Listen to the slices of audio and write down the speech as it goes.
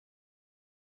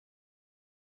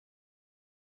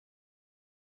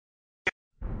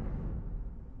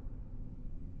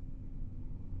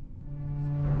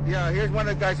Yeah, here's one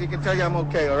of the guys who can tell you I'm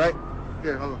okay, all right?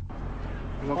 Here, hold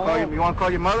on. You want to call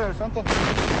your mother or something? You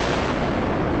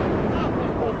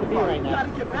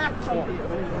gotta get back from here. You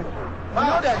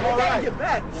know that. You gotta get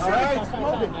back. All right.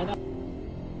 Smoking.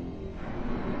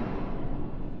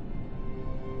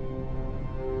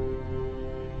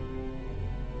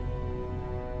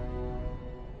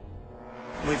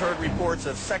 We've heard reports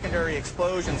of secondary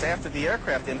explosions after the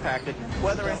aircraft impacted,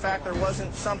 whether in fact there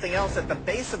wasn't something else at the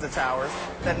base of the towers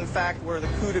that in fact were the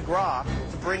coup de grace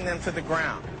to bring them to the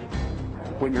ground.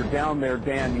 When you're down there,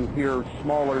 Dan, you hear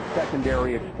smaller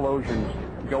secondary explosions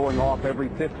going off every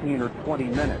 15 or 20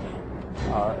 minutes.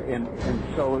 And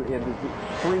so it is an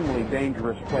extremely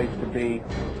dangerous place to be.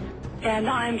 And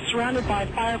I'm surrounded by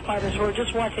firefighters who are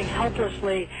just watching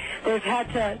helplessly. They've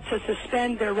had to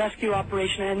suspend their rescue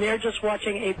operation, and they're just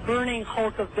watching a burning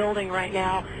hulk of building right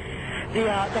now.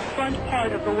 The front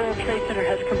part of the World Trade Center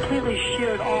has completely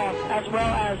sheared off, as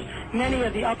well as many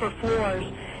of the upper floors.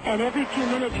 And every few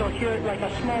minutes you'll hear like a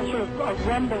small sort of a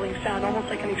rumbling sound, almost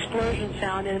like an explosion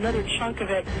sound, and another chunk of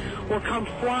it will come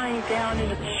flying down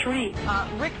into the street.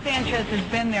 Rick Sanchez has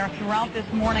been there throughout this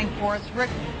morning for us. Rick,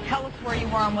 tell us where you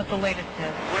are and what the latest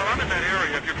is. Well, I'm in that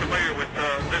area, if you're familiar with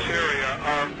this area,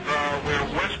 of where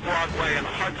West Broadway and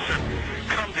Hudson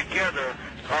come together,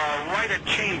 right at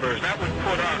Chambers. That would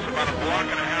put us about a block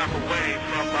and a half away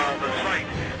from the site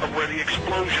of where the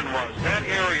explosion was. That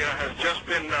area has just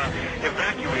been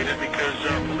evacuated because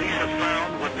police have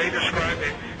found what they describe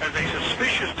as a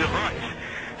suspicious device,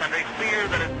 and they fear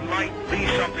that it might be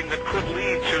something that could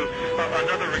lead to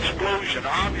another explosion.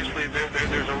 Obviously,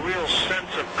 there's a real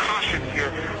sense of caution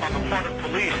here on the part of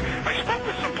police. I spoke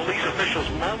with some police officials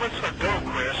moments ago,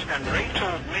 Chris, and they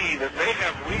told me that they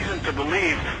have reason to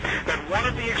believe that one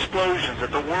of the explosions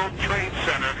at the World Trade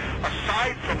Center,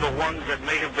 aside from the ones that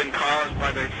may have been caused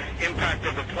by the impact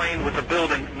of the plane with the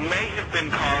building, may have been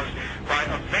caused by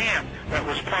a van that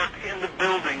was parked in the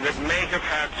building that may have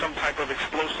had some type of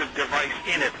explosive device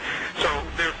in it. So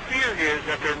their fear is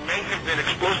that there may have been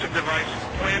explosive device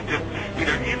planted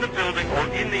either in the building or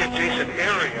in the adjacent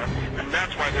area, and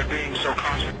that's why they're being so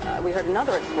cautious. We heard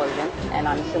another explosion, and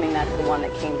I'm assuming that's the one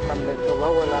that came from the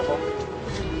lower level,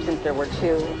 since there were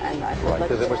two. And I right,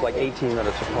 because it was like 18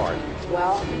 minutes apart.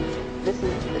 Well, this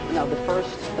is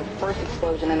the first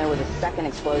explosion, and there was a second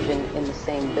explosion in the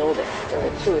same building. There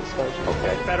were two explosions.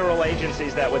 Okay. Federal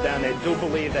agencies that were down there do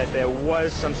believe that there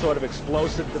was some sort of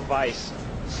explosive device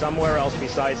somewhere else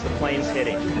besides the planes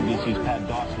hitting. NBC's Pat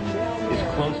Dawson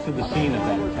is close to the scene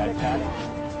of that attack.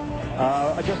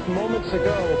 Pat? Just moments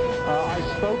ago, I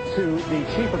spoke to the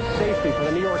Chief of Safety for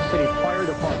the New York City Fire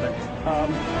Department.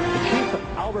 The Chief,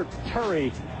 Albert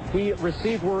Turry, he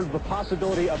received word of the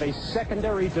possibility of a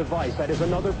secondary device, that is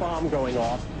another bomb going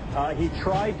off. He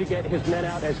tried to get his men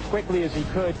out as quickly as he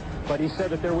could, but he said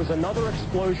that there was another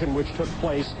explosion which took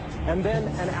place. And then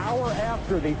an hour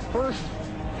after the first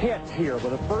hit here,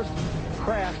 with the first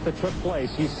crash that took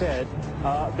place, he said,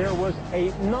 there was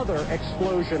another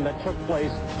explosion that took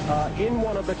place in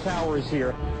one of the towers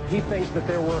here. He thinks that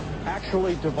there were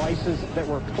actually devices that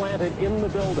were planted in the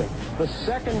building. The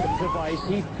second device,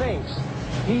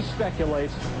 he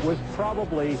speculates, was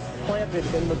probably planted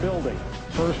in the building.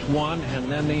 First one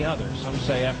and then the other. Some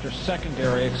say after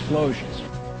secondary explosions.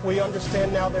 We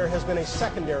understand now there has been a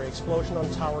secondary explosion on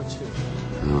Tower 2.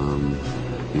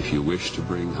 If you wish to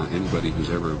bring anybody who's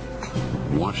ever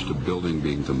watched a building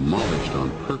being demolished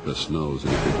on purpose knows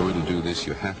that if you're going to do this,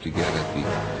 you have to get at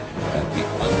the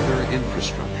under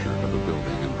infrastructure of a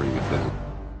building and bring it down.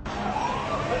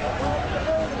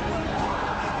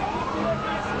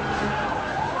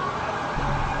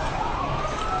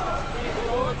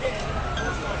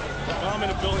 The bomb in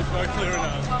the building start clearing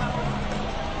out.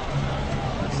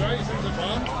 Sorry, you said the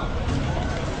bomb?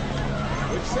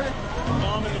 What'd you say? The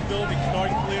bomb in the building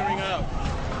start clearing out.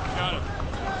 Got it.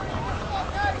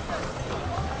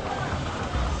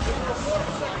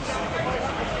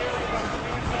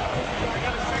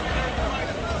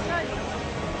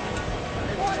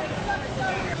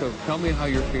 So tell me how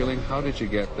you're feeling. How did you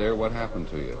get there? What happened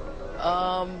to you?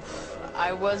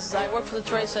 I worked for the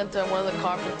Trade Center. I'm one of the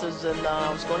carpenters, and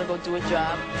I was going to go do a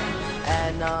job.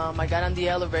 And I got on the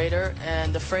elevator,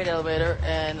 and the freight elevator,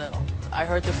 and I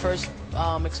heard the first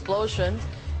explosion,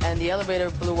 and the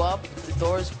elevator blew up, the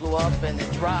doors blew up, and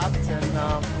it dropped. And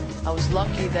I was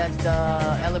lucky that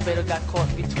the elevator got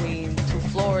caught between two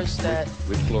floors.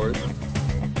 Which floors?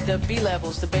 The B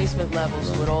levels, the basement levels,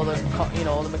 with all the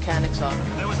all the mechanics on.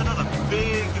 There was another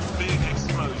big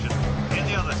explosion in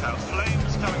the other tower.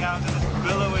 Flames coming out in this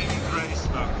billowing grey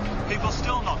smoke. People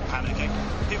still not panicking,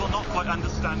 people not quite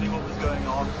understanding what was going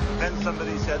on. Then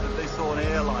somebody said that they saw an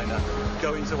airliner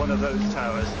go into one of those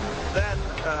towers. Then,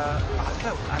 I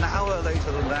don't know, an hour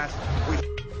later than that, we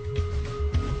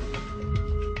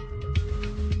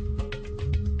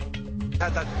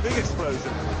had that big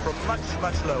explosion from much,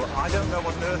 much lower. I don't know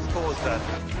what on earth caused that.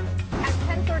 At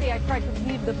 10:30, I tried to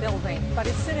leave the building, but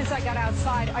as soon as I got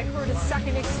outside, I heard a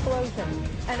second explosion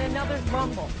and another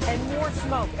rumble and more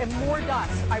smoke and more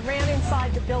dust. I ran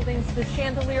inside the buildings, the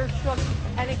chandelier shook,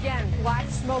 and again, black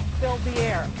smoke filled the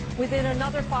air. Within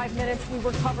another 5 minutes, we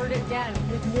were covered again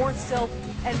with more silt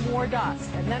and more dust.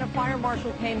 And then a fire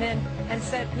marshal came in and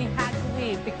said we had to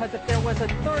leave because if there was a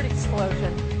third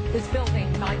explosion, this building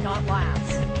might not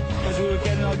last. As we were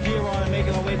getting our gear on and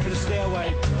making our way to the stairway,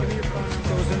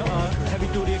 there was a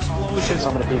heavy-duty explosion.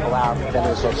 Some of the people out, then there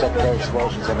was those secondary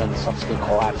explosions, and then subsequent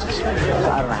collapses. So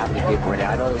I don't know how many people were in there.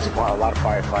 I know there was a lot of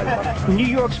firefighters. New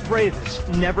York's bravest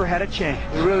never had a chance.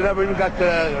 We really never even got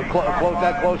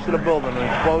that close to the building. An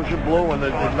explosion blew and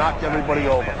it knocked everybody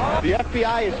over. The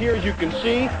FBI is here, as you can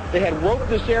see. They had roped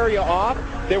this area off.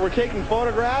 They were taking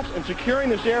photographs and securing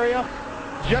this area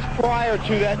just prior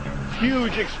to that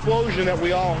huge explosion that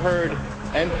we all heard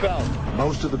and felt.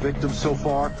 Most of the victims so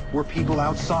far were people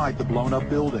outside the blown-up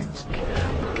buildings.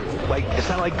 It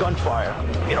sounded like gunfire,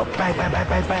 you know, bang, bang, bang,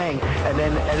 bang, bang, and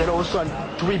then all of a sudden,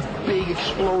 3 big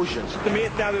explosions. To me,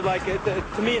 it sounded like an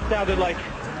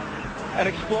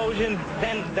explosion.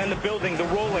 Then the building, the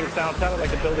rolling sound sounded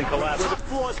like the building collapsed. Where the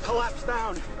floors collapsed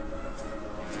down.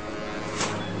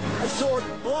 I saw it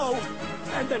blow,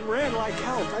 and then ran like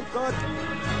hell. Thank God.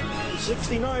 I'm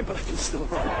 69, but I can still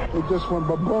run. It just went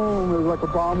ba-boom. It was like a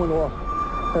bomb went off,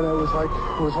 and it was like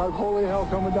holy hell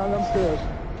coming down them stairs.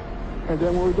 And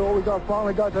then when we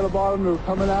finally got to the bottom, we were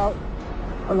coming out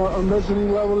on a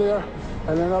mezzanine level there,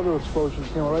 and then other explosions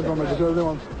came right from it because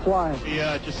everyone was flying. We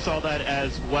just saw that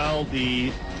as well.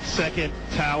 The second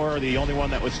tower, the only one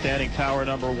that was standing, tower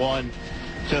number 1,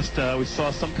 just we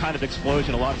saw some kind of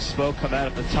explosion, a lot of smoke come out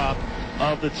at the top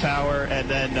of the tower, and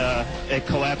then it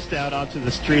collapsed down onto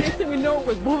the street. Next thing we know, it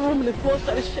was boom, and the floor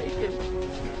started shaking.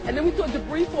 And then we saw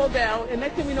debris fall down, and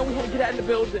next thing we know, we had to get out of the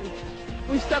building.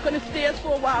 We stuck on the stairs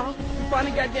for a while. We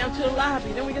finally got down to the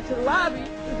lobby. Then we get to the lobby, it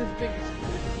was this big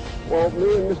explosion. Well,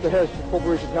 me and Mr. Hess, the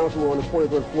corporation counsel, were on the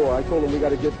 23rd floor. I told him we got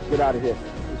to get out of here.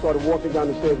 We started walking down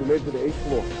the stairs. We made it to the 8th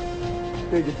floor.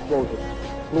 Big explosion.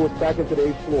 Blew us back into the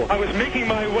 8th floor. I was making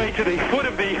my way to the foot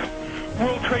of the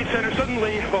World Trade Center.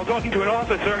 Suddenly, while talking to an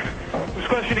officer who was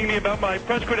questioning me about my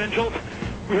press credentials,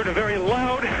 we heard a very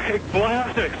loud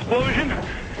blast, an explosion.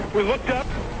 We looked up,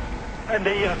 and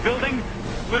the building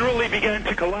literally began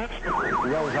to collapse.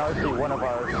 Rose Arcee, one of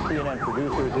our CNN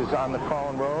producers, is on the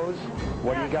phone. Rose,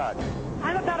 what do you got?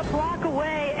 I'm about a block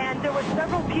away, and there were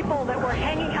several people that were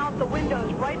hanging out the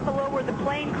windows right below where the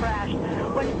plane crashed,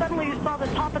 when suddenly you saw the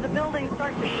top of the building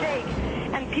start to shake,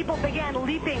 and people began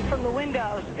leaping from the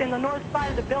windows in the north side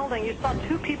of the building. You saw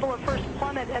 2 people at first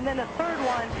plummet, and then a third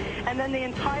one, and then the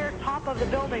entire top of the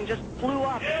building just blew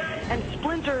up, and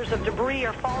splinters of debris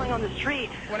are falling on the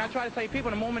street. When I try to save people,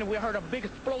 in the moment we heard a big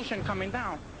explosion coming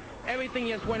down. Everything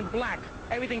just went black.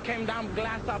 Everything came down,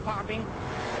 glass started popping.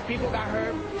 People got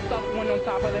hurt, stuff went on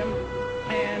top of them,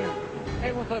 and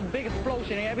it was a big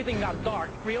explosion, and everything got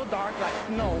dark, real dark, like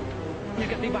snow. You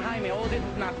can see behind me, oh, this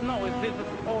is not snow, this is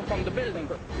all from the building.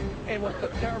 It was a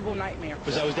terrible nightmare.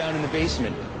 Because I was down in the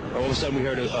basement, all of a sudden we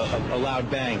heard a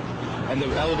loud bang, and the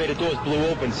elevator doors blew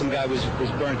open. Some guy was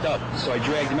burnt up, so I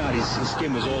dragged him out. His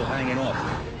skin was all hanging off.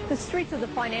 The streets of the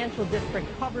financial district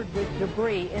covered with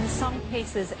debris, in some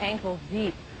cases ankle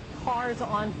deep. Cars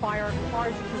on fire,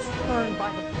 cars just turned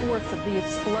by the force of the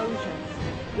explosions.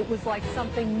 It was like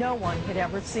something no one had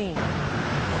ever seen.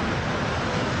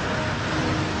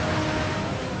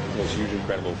 This huge,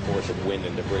 incredible force of wind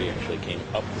and debris actually came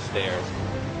up the stairs,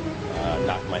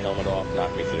 knocked my helmet off,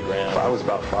 knocked me to the ground. I was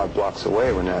about 5 blocks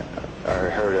away when I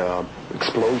heard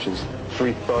explosions,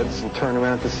 3 thuds, and turned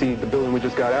around to see the building we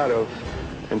just got out of.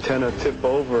 Antenna tip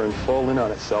over and fall in on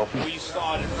itself. We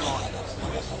started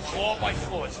floor by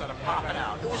floor, it started popping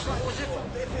out. It was like,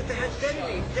 if it had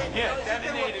detonated. Yeah,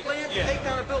 detonated. Yeah. Take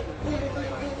down a building.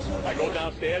 I go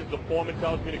downstairs, the foreman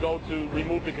tells me to go to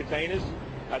remove the containers.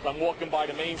 As I'm walking by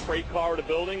the main freight car of the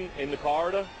building, in the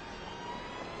corridor,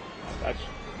 that's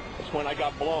when I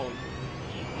got blown.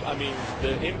 I mean,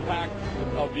 the impact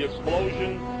of the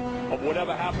explosion, of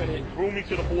whatever happened, it threw me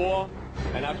to the floor,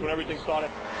 and that's when everything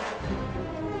started.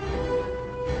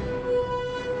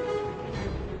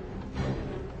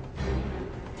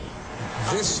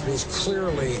 This was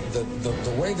clearly,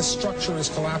 the way the structure is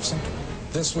collapsing,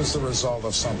 this was the result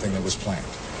of something that was planned.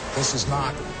 This is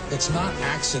not, it's not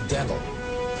accidental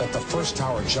that the first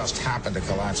tower just happened to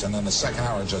collapse and then the second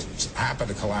tower just happened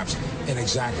to collapse in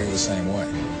exactly the same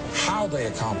way. How they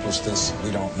accomplished this,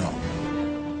 we don't know.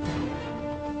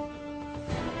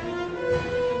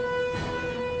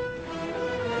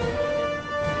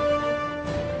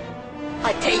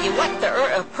 I tell you what,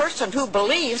 a person who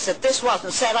believes that this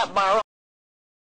wasn't set up by our